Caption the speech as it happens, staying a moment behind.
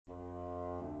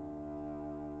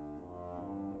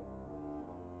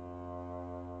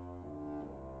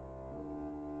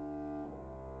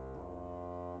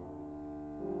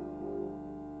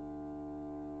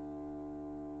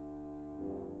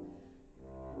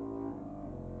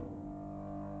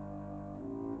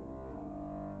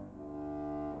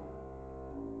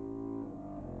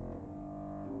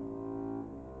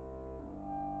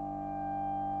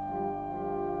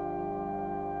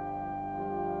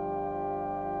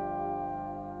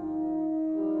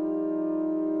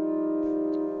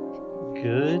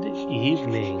Good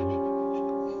evening.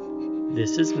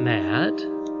 This is Matt,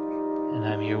 and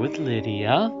I'm here with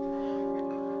Lydia.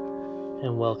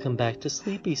 And welcome back to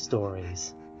Sleepy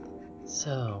Stories.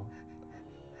 So,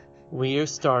 we are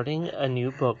starting a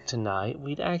new book tonight.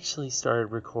 We'd actually started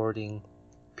recording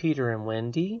Peter and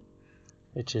Wendy,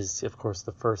 which is, of course,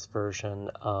 the first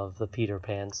version of the Peter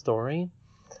Pan story.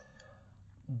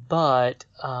 But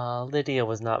Lydia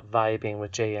was not vibing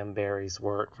with J.M. Barrie's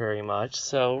work very much,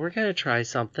 so we're going to try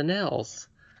something else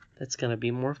that's going to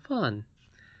be more fun.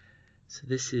 So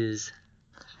this is...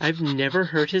 I've never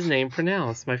heard his name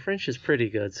pronounced. My French is pretty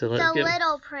good, so let's The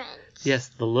Little Prince. Yes,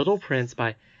 The Little Prince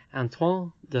by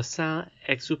Antoine de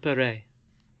Saint-Exupéry,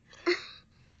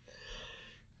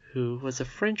 who was a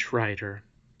French writer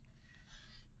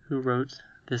who wrote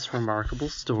this remarkable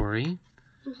story.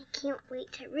 I can't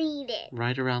wait to read it.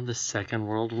 Right around the Second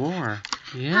World War.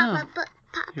 Yeah.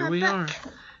 Here we are.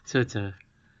 So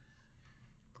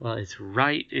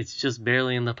it's just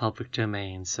barely in the public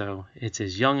domain. So it's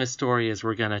as young a story as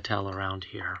we're going to tell around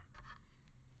here.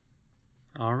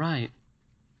 All right.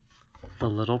 The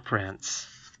Little Prince.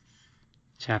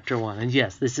 Chapter 1. And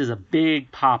yes, this is a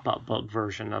big pop-up book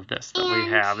version of this that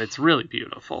we have. It's really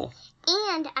beautiful.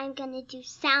 And I'm going to do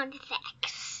sound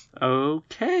effects.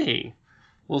 Okay.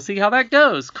 We'll see how that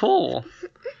goes. Cool.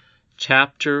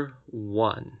 Chapter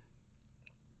 1.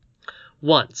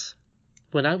 Once,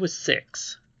 when I was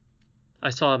 6, I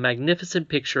saw a magnificent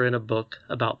picture in a book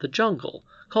about the jungle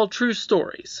called True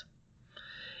Stories.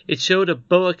 It showed a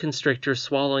boa constrictor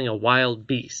swallowing a wild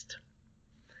beast.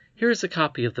 Here is a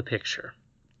copy of the picture.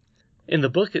 In the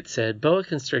book it said, boa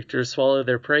constrictors swallow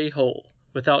their prey whole,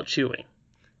 without chewing.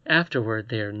 Afterward,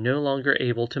 they are no longer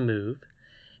able to move,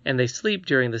 and they sleep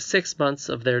during the 6 months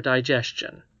of their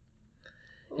digestion.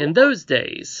 In those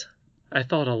days, I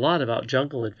thought a lot about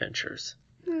jungle adventures,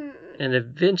 and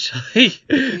eventually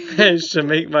managed to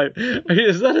make my...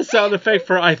 Is that a sound effect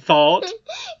for I thought?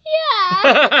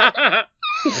 Yeah.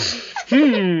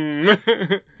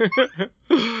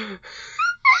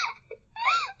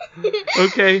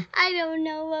 Okay. I don't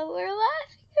know what we're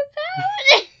laughing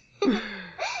about.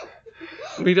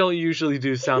 We don't usually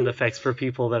do sound effects for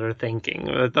people that are thinking.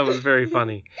 That was very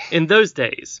funny. In those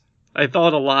days, I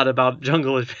thought a lot about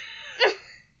jungle adventures.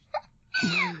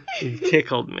 You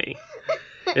tickled me.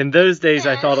 In those days,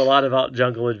 I thought a lot about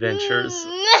jungle adventures.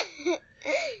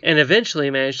 And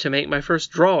eventually managed to make my first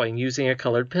drawing using a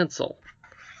colored pencil.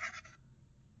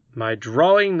 My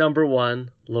drawing number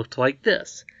 1 looked like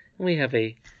this. And we have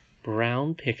a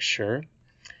brown picture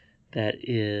that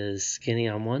is skinny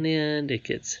on one end. It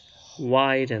gets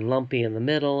wide and lumpy in the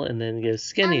middle, and then goes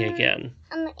skinny again.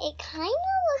 It kind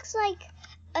of looks like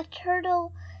a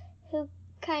turtle who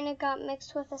kind of got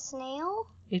mixed with a snail.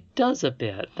 It does a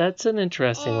bit. That's an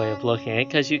interesting way of looking at it,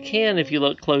 because you can, if you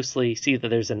look closely, see that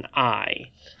there's an eye.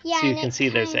 Yeah, so you can see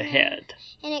there's a head.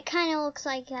 And it kind of looks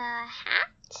like a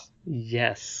hat.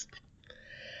 Yes.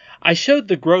 I showed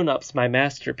the grown-ups my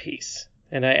masterpiece,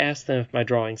 and I asked them if my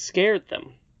drawing scared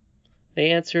them.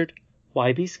 They answered,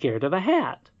 "Why be scared of a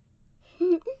hat?"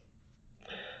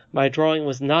 My drawing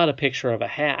was not a picture of a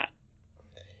hat.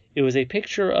 It was a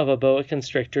picture of a boa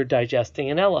constrictor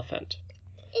digesting an elephant.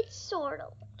 It's sort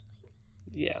of.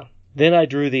 Yeah. Then I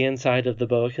drew the inside of the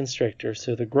boa constrictor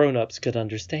so the grown-ups could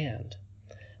understand.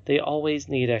 They always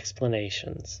need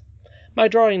explanations. My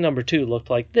drawing number 2 looked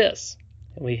like this.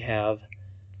 And we have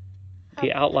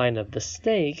the outline of the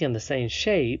snake in the same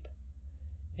shape.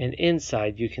 And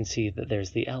inside you can see that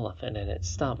there's the elephant in its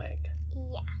stomach.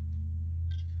 Yeah.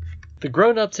 The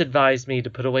grown-ups advised me to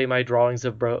put away my drawings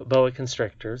of boa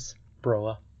constrictors.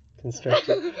 Broa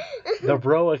constrictor. The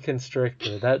boa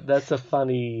constrictor. That's a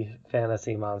funny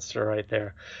fantasy monster right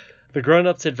there. The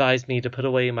grown-ups advised me to put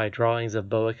away my drawings of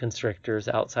boa constrictors,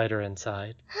 outside or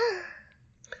inside,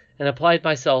 and applied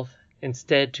myself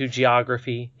instead to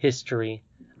geography, history,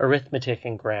 arithmetic,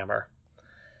 and grammar.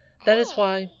 That is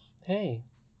why... Hey.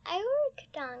 I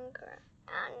worked on grammar.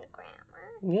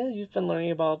 Yeah, you've been learning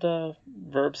about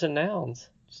verbs and nouns.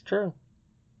 It's true.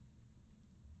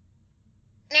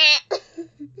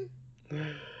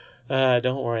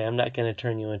 Don't worry, I'm not going to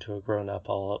turn you into a grown-up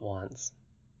all at once.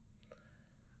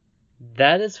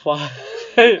 That is why...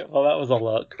 Well, that was a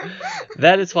look.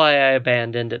 That is why I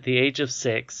abandoned, at the age of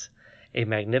 6, a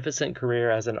magnificent career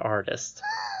as an artist.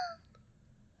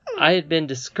 I had been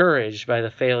discouraged by the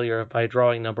failure of my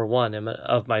drawing number 1 and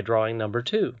of my drawing number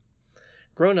 2.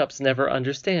 Grown-ups never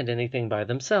understand anything by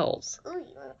themselves. Ooh,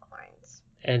 unicorns.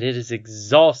 And it is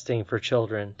exhausting for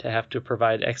children to have to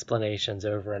provide explanations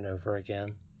over and over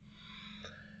again.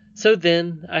 So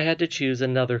then I had to choose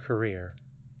another career,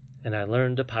 and I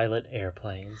learned to pilot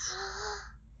airplanes.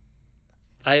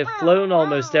 I have flown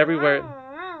almost everywhere.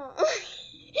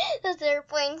 Those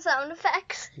airplane sound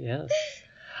effects. Yes.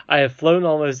 I have flown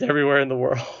almost everywhere in the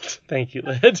world. Thank you,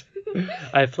 Lid.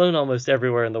 I have flown almost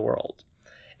everywhere in the world.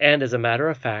 And as a matter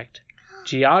of fact,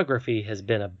 geography has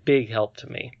been a big help to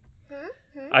me.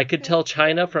 I could tell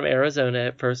China from Arizona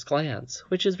at first glance,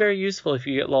 which is very useful if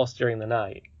you get lost during the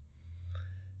night.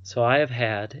 So I have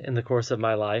had, in the course of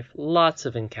my life, lots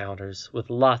of encounters with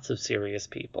lots of serious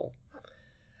people.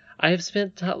 I have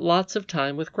spent lots of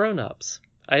time with grown-ups.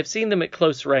 I have seen them at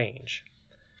close range,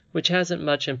 which hasn't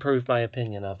much improved my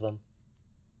opinion of them.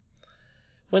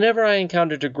 Whenever I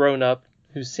encountered a grown-up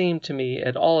who seemed to me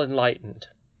at all enlightened,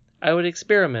 I would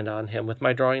experiment on him with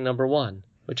my drawing number 1,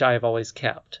 which I have always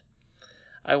kept.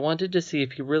 I wanted to see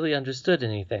if he really understood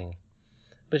anything,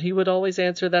 but he would always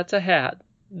answer, "That's a hat."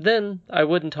 Then I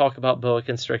wouldn't talk about boa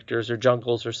constrictors or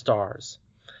jungles or stars.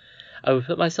 I would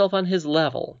put myself on his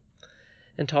level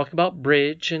and talk about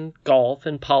bridge and golf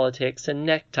and politics and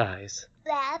neckties.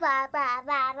 Blah, blah, blah,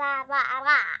 blah, blah, blah,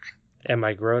 blah. And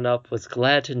my grown-up was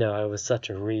glad to know I was such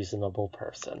a reasonable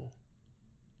person.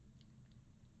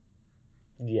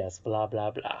 Yes, blah,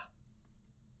 blah, blah.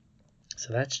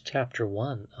 So that's chapter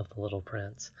 1 of The Little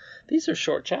Prince. These are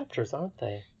short chapters, aren't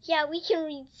they? Yeah, we can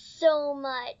read so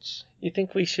much. You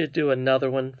think we should do another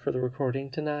one for the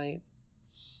recording tonight?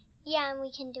 Yeah, and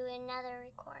we can do another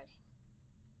recording.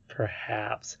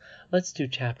 Perhaps. Let's do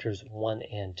chapters 1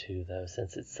 and 2, though,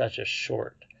 since it's such a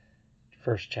short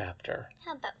first chapter.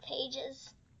 How about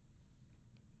pages?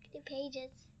 Do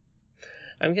pages.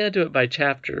 I'm going to do it by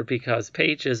chapter because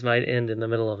pages might end in the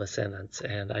middle of a sentence,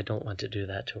 and I don't want to do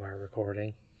that to our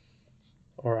recording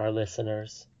or our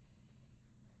listeners.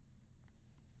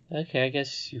 Okay, I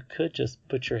guess you could just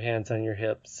put your hands on your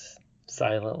hips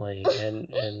silently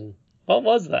and what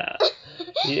was that?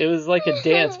 It was like a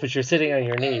dance, but you're sitting on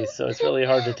your knees, so it's really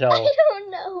hard to tell. I don't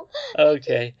know.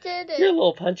 Okay. I just did it. You're a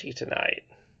little punchy tonight.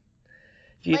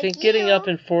 Do you think getting up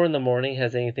at 4 in the morning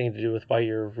has anything to do with why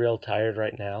you're real tired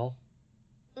right now?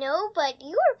 No, but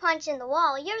you were punching the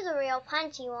wall. You're the real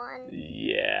punchy one.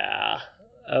 Yeah.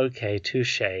 Okay,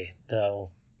 touche,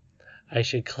 though. I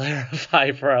should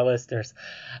clarify for our listeners.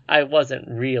 I wasn't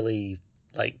really,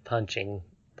 punching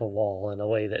the wall in a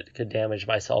way that could damage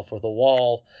myself or the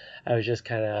wall. I was just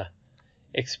kind of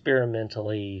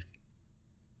experimentally...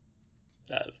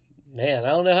 man, I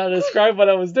don't know how to describe what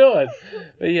I was doing.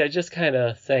 But yeah, just kind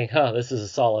of saying, this is a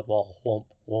solid wall. Whoomp,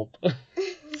 whoomp.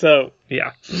 So,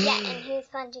 yeah. Yeah, and who's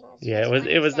punching us? Yeah,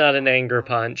 it was not an anger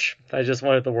punch. I just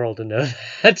wanted the world to know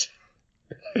that.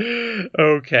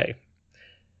 Okay.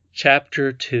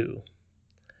 Chapter 2.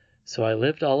 So I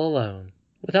lived all alone,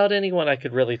 without anyone I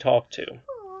could really talk to,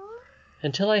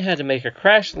 until I had to make a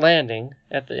crash landing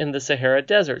in the Sahara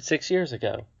Desert 6 years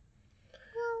ago.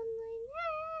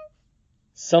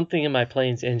 Something in my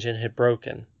plane's engine had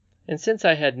broken, and since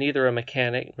I had neither a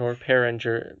mechanic nor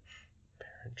passengers...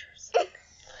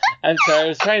 I'm sorry, I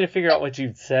was trying to figure out what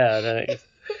you'd said.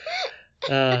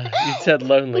 You'd said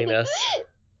loneliness.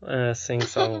 Sing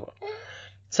song.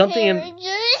 Something in...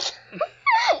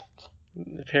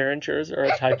 Parringers are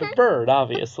a type of bird,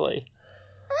 obviously.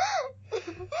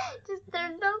 Just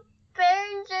there's no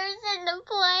Parringers in the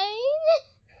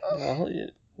plane. Well,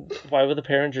 why would the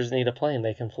Parringers need a plane?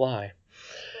 They can fly.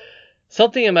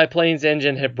 Something in my plane's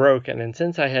engine had broken, and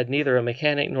since I had neither a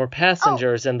mechanic nor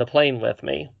passengers in the plane with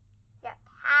me... Yeah,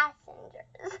 passengers.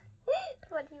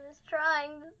 That's what he was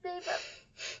trying to say.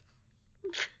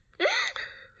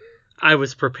 I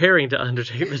was preparing to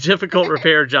undertake the difficult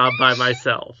repair job by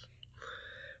myself.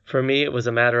 For me, it was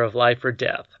a matter of life or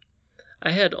death.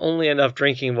 I had only enough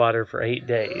drinking water for 8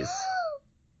 days.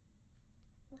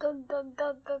 Go, go,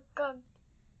 go, go, go.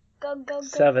 Go, go, go.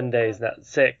 7 days, not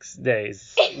 6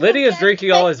 days. Lydia's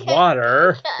drinking all his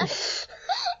water.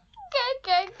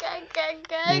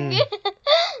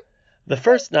 The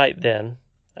first night, then,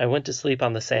 I went to sleep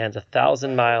on the sand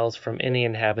 1,000 miles from any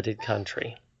inhabited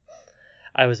country.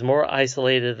 I was more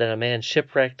isolated than a man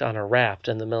shipwrecked on a raft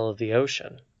in the middle of the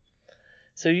ocean.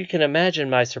 So you can imagine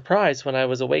my surprise when I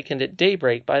was awakened at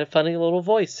daybreak by a funny little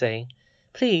voice saying,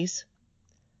 "Please,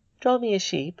 draw me a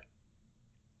sheep."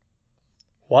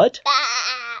 What?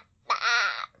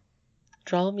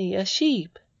 Draw me a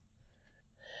sheep.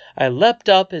 I leapt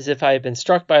up as if I had been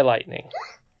struck by lightning.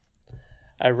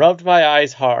 I rubbed my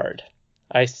eyes hard.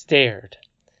 I stared,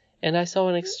 and I saw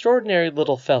an extraordinary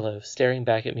little fellow staring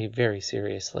back at me very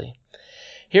seriously.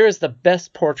 Here is the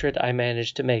best portrait I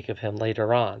managed to make of him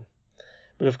later on.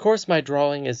 But of course my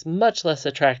drawing is much less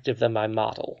attractive than my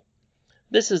model.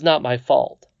 This is not my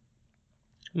fault.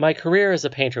 My career as a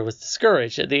painter was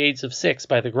discouraged at the age of 6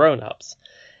 by the grown-ups,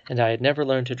 and I had never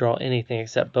learned to draw anything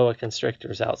except boa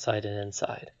constrictors outside and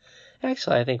inside.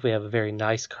 Actually, I think we have a very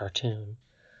nice cartoon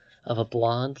of a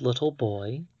blonde little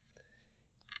boy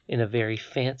in a very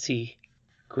fancy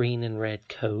green and red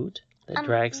coat that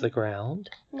drags the ground.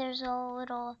 There's a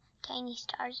little tiny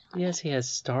stars on Yes, it. he has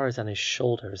stars on his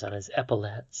shoulders, on his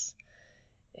epaulets,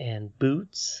 and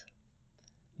boots.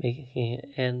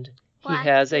 And he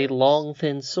has a long,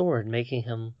 thin sword, making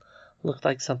him look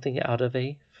like something out of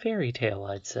a fairy tale,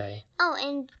 I'd say. Oh,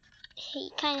 and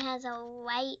he kind of has a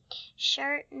white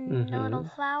shirt and a little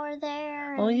flower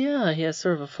there. Oh, yeah, he has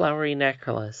sort of a flowery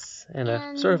necklace and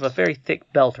a sort of a very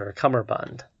thick belt or a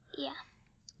cummerbund. Yeah.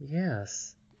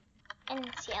 Yes. And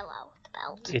it's yellow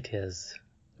belt. It is.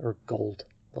 Or gold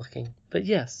looking. But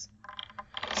yes.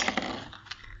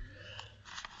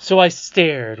 So I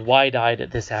stared wide-eyed at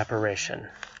this apparition.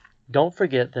 Don't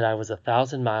forget that I was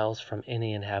 1,000 miles from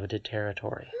any inhabited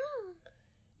territory.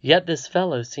 Yet this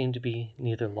fellow seemed to be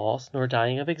neither lost nor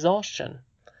dying of exhaustion,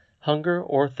 hunger,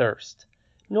 or thirst,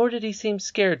 nor did he seem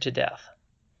scared to death.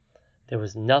 There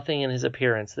was nothing in his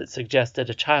appearance that suggested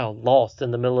a child lost in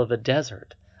the middle of a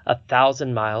desert,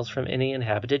 1,000 miles from any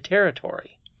inhabited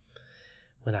territory.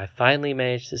 When I finally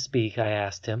managed to speak, I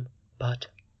asked him, "But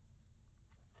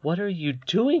what are you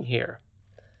doing here?"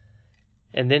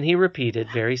 And then he repeated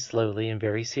very slowly and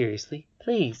very seriously,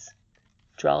 "Please,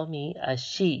 draw me a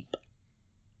sheep."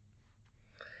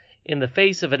 In the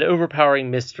face of an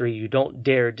overpowering mystery, you don't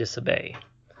dare disobey.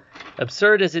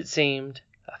 Absurd as it seemed,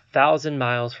 1,000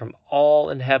 miles from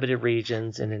all inhabited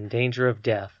regions and in danger of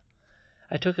death,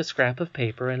 I took a scrap of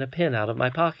paper and a pen out of my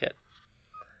pocket.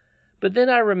 But then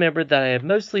I remembered that I had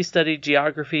mostly studied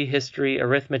geography, history,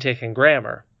 arithmetic, and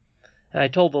grammar, and I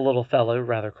told the little fellow,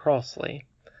 rather crossly,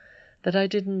 that I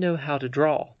didn't know how to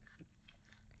draw.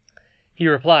 He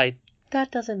replied,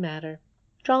 "That doesn't matter.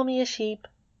 Draw me a sheep."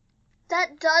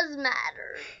 That does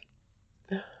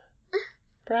matter.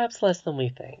 Perhaps less than we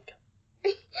think.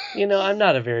 You know, I'm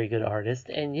not a very good artist,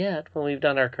 and yet, when we've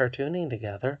done our cartooning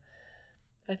together,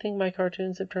 I think my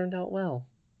cartoons have turned out well.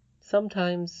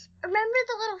 Sometimes... Remember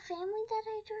the little family that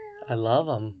I drew? I love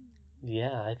them.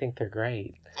 Yeah, I think they're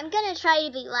great. I'm going to try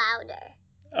to be louder.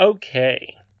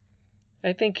 Okay.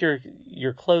 I think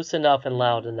you're close enough and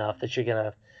loud enough that you're going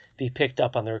to be picked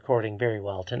up on the recording very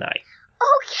well tonight.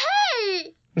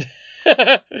 Okay!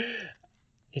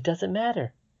 It doesn't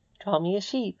matter. Draw me a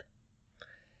sheep.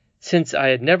 Since I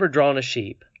had never drawn a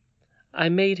sheep, I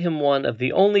made him one of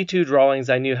the only 2 drawings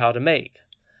I knew how to make,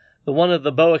 the one of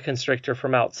the boa constrictor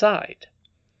from outside.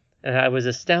 And I was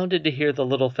astounded to hear the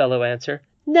little fellow answer,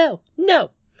 "No,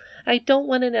 no, I don't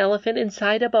want an elephant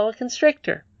inside a boa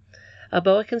constrictor. A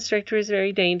boa constrictor is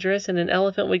very dangerous and an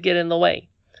elephant would get in the way.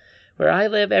 Where I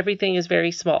live, everything is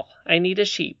very small. I need a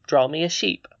sheep. Draw me a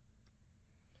sheep."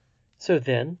 So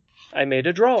then I made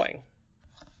a drawing.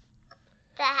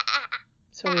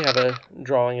 So we have a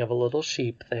drawing of a little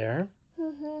sheep there.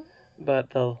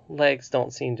 But the legs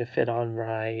don't seem to fit on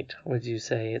right. Would you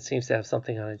say? It seems to have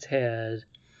something on its head.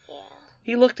 Yeah.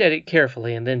 He looked at it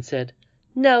carefully and then said,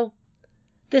 "No,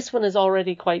 this one is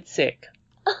already quite sick.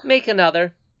 Make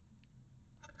another."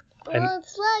 Well,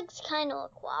 its legs kind of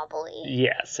look wobbly.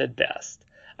 Yes, at best.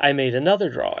 I made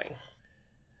another drawing.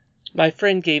 My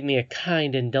friend gave me a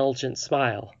kind, indulgent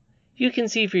smile. "You can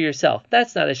see for yourself.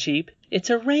 That's not a sheep. It's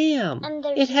a ram. And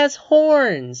It has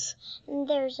horns." And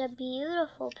there's a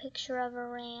beautiful picture of a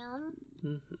ram.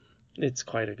 Mm-hmm. It's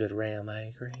quite a good ram, I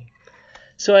agree.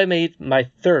 So I made my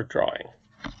 3rd drawing.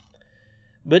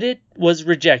 But it was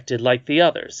rejected like the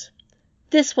others.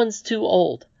 "This one's too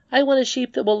old. I want a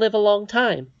sheep that will live a long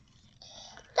time."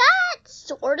 That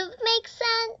sort of makes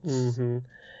sense. Mm-hmm.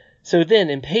 So then,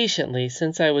 impatiently,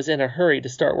 since I was in a hurry to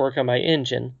start work on my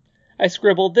engine, I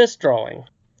scribbled this drawing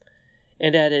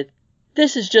and added,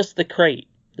 "This is just the crate.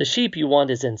 The sheep you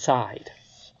want is inside."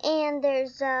 And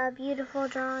there's a beautiful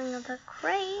drawing of a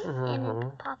crate, and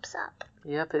it pops up.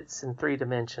 Yep, it's in 3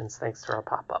 dimensions thanks to our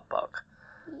pop-up book.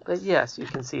 Yes. But yes, you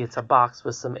can see it's a box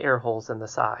with some air holes in the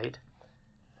side,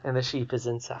 and the sheep is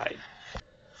inside.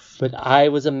 But I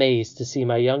was amazed to see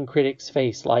my young critic's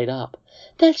face light up.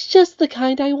 "That's just the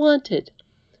kind I wanted.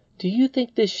 Do you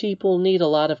think this sheep will need a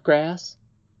lot of grass?"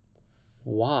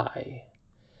 "Why?"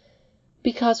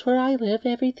 "Because where I live,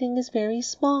 everything is very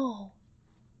small."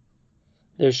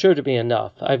 "There's sure to be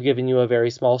enough. I've given you a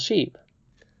very small sheep."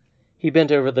 He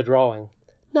bent over the drawing.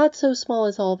 "Not so small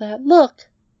as all that. Look!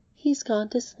 He's gone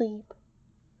to sleep."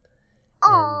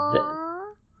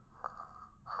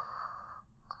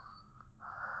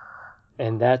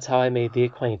 And that's how I made the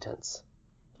acquaintance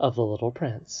of the Little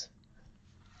Prince.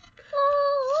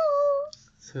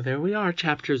 So there we are,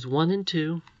 chapters 1 and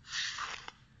 2.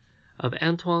 of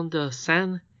Antoine de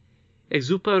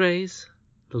Saint-Exupéry's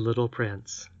The Little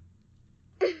Prince.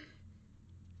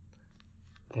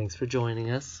 Thanks for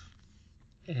joining us.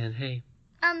 And hey,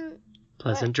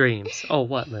 pleasant dreams. Oh,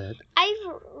 what, Lid? I've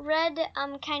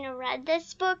kind of read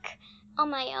this book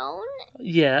on my own.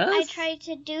 Yes? I tried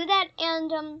to do that,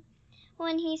 and,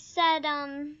 when he said,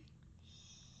 well,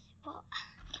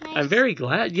 I'm very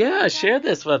glad. Yeah, share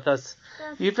this with us.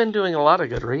 You've been doing a lot of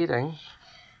good reading.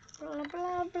 Blah,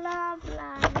 blah, blah,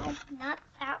 blah. Not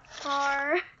that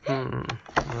far.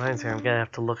 Reminds me, I'm going to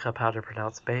have to look up how to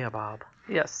pronounce Baobab.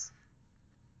 Yes.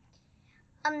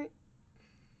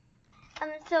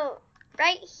 So,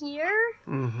 right here.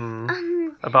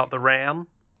 About the ram?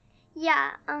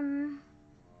 Yeah, I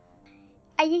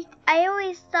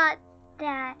always thought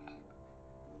that,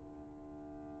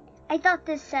 I thought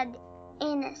this said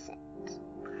innocent.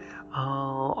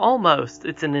 Oh, almost.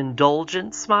 It's an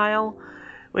indulgent smile,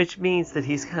 which means that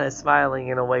he's kind of smiling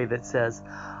in a way that says,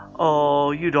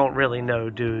 oh, you don't really know,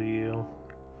 do you?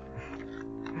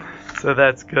 So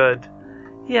that's good.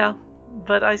 Yeah,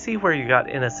 but I see where you got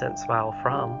innocent smile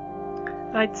from.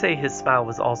 I'd say his smile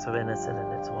was also innocent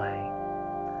in its way.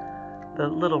 The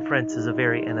Little Prince is a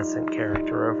very innocent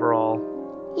character overall.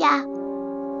 Yeah.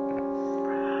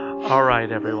 All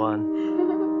right,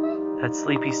 everyone. That's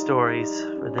Sleepy Stories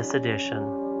for this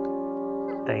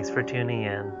edition. Thanks for tuning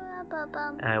in.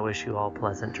 And I wish you all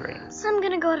pleasant dreams. I'm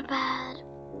gonna go to bed.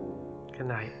 Good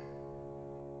night.